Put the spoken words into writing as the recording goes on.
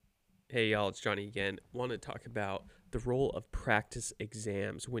Hey y'all, it's Johnny again. Want to talk about the role of practice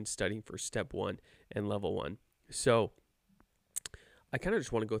exams when studying for step 1 and level 1. So, I kind of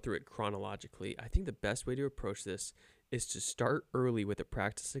just want to go through it chronologically. I think the best way to approach this is to start early with a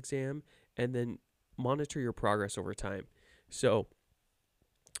practice exam and then monitor your progress over time. So,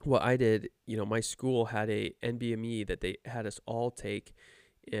 what I did, my school had a NBME that they had us all take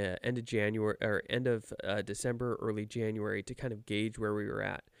end of January or end of December, early January to kind of gauge where we were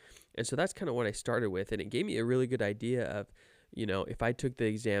at. And so that's kind of what I started with. And it gave me a really good idea of, if I took the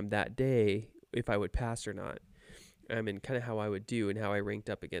exam that day, if I would pass or not. And kind of how I would do and how I ranked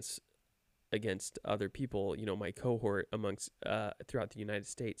up against other people, my cohort amongst throughout the United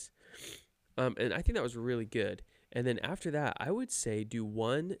States. And I think that was really good. And then after that, I would say do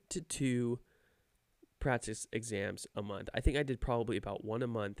 1 to 2 practice exams a month. I think I did probably about 1 a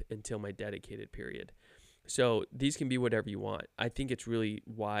month until my dedicated period. So these can be whatever you want. I think it's really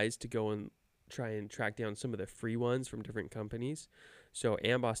wise to go and try and track down some of the free ones from different companies. So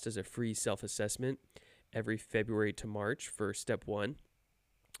Amboss does a free self-assessment every February to March for step 1,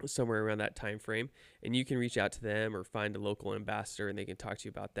 somewhere around that time frame. And you can reach out to them or find a local ambassador and they can talk to you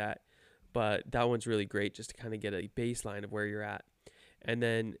about that. But that one's really great just to kind of get a baseline of where you're at. And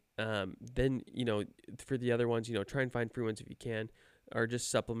then for the other ones, try and find free ones if you can, or just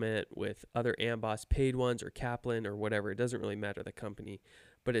supplement with other Amboss paid ones or Kaplan or whatever. It doesn't really matter the company,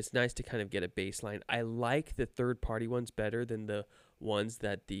 but it's nice to kind of get a baseline. I like the third-party ones better than the ones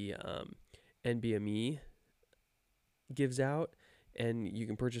that the NBME gives out, and you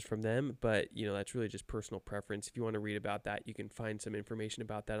can purchase from them. But that's really just personal preference. If you want to read about that, you can find some information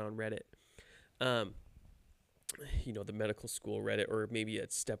about that on Reddit. The medical school Reddit, or maybe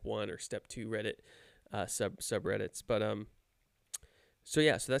it's step 1 or step 2 Reddit subreddits. But so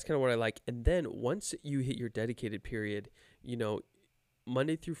that's kind of what I like. And then once you hit your dedicated period,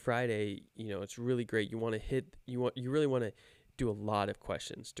 Monday through Friday, it's really great. You really want to do a lot of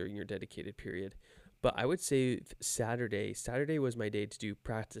questions during your dedicated period. But I would say Saturday was my day to do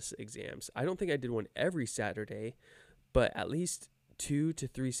practice exams. I don't think I did one every Saturday, but at least 2 to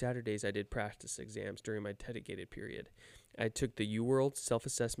 3 Saturdays I did practice exams during my dedicated period. I took the UWorld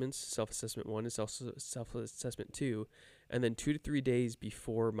self-assessments, self-assessment 1 and self-assessment 2, and then 2 to 3 days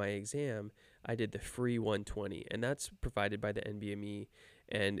before my exam, I did the free 120, and that's provided by the NBME,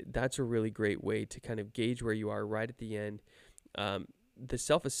 and that's a really great way to kind of gauge where you are right at the end. The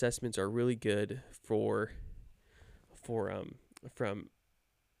self-assessments are really good from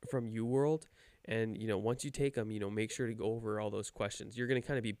UWorld. And, once you take them, make sure to go over all those questions. You're going to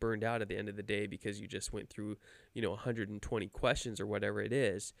kind of be burned out at the end of the day because you just went through, 120 questions or whatever it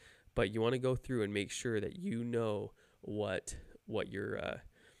is. But you want to go through and make sure that you know what you're,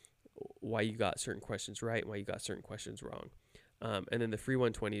 why you got certain questions right and why you got certain questions wrong. And then the free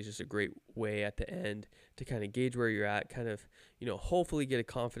 120 is just a great way at the end to kind of gauge where you're at, kind of, hopefully get a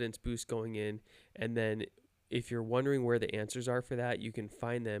confidence boost going in. And then if you're wondering where the answers are for that, you can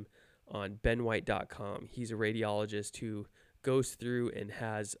find them on benwhite.com. He's a radiologist who goes through and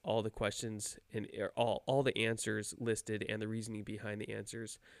has all the questions and all the answers listed and the reasoning behind the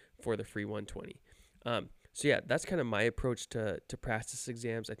answers for the free 120. That's kind of my approach to practice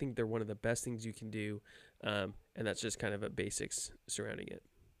exams. I think they're one of the best things you can do, and that's just kind of a basics surrounding it.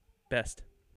 Best.